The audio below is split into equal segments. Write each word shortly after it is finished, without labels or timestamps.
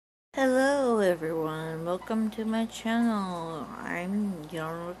Hello everyone, welcome to my channel. I'm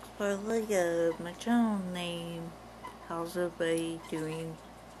Yarn Works by Lego, my channel name. How's everybody doing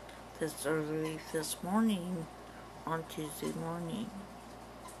this early this morning on Tuesday morning?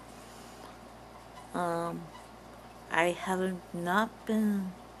 I haven't not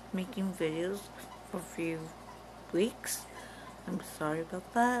been making videos for a few weeks. I'm sorry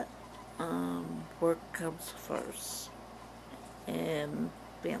about that. Work comes first and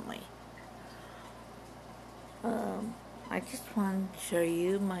family. I just wanted to show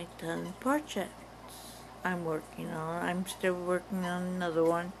you my done projects I'm working on. I'm still working on another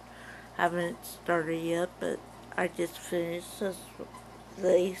one. Haven't started yet, but I just finished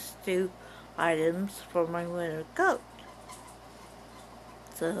these two items for my winter coat.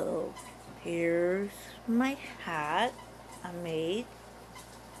 So here's my hat I made.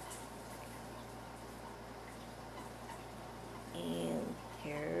 And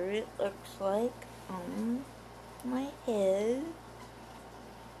here it looks like on my head.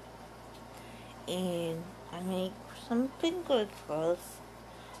 And I make some finger cloths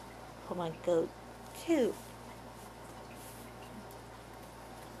for my goat too.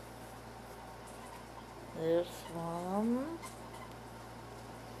 There's one.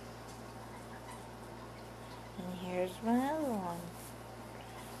 And here's my other one.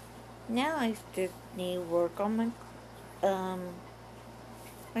 Now I just need to work on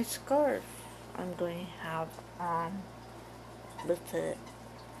my scarf I'm going to have on with it.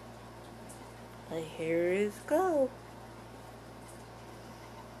 But here is go.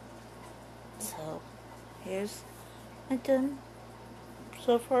 So here's my done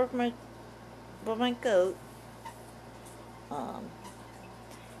so far for my goat.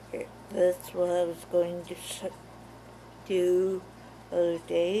 That's what I was going to do the other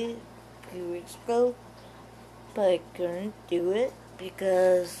day, a few weeks ago, but I couldn't do it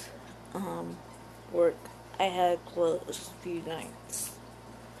because work I had closed a few nights.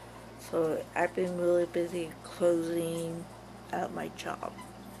 So I've been really busy closing at my job.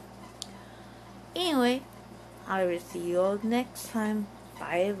 Anyway, I will see you all next time.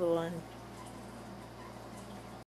 Bye everyone.